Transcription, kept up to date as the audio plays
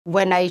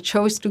When I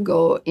chose to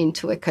go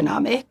into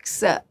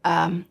economics,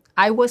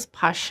 I was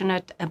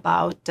passionate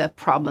about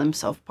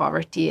problems of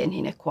poverty and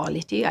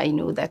inequality. I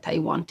knew that I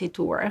wanted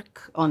to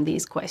work on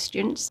these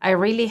questions. I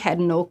really had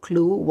no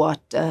clue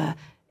what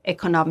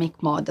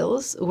economic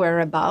models were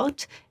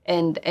about.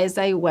 And as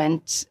I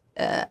went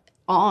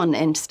on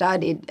and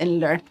studied and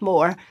learned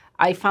more,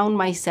 I found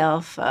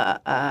myself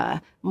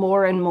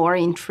more and more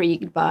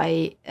intrigued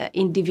by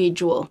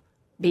individual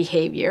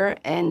behavior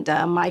and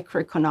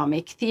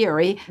microeconomic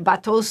theory,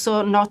 but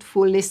also not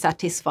fully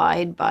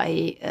satisfied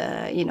by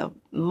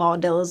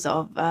models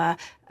of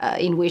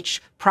in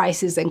which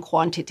prices and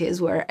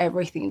quantities were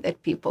everything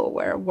that people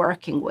were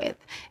working with.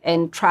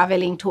 And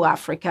traveling to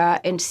Africa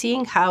and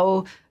seeing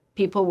how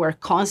people were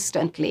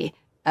constantly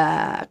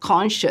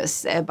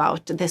conscious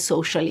about the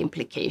social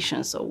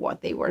implications of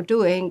what they were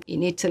doing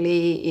in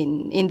Italy,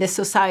 in the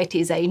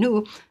societies I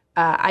knew,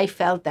 I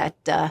felt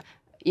that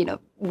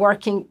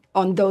working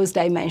on those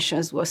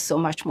dimensions was so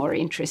much more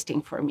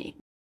interesting for me.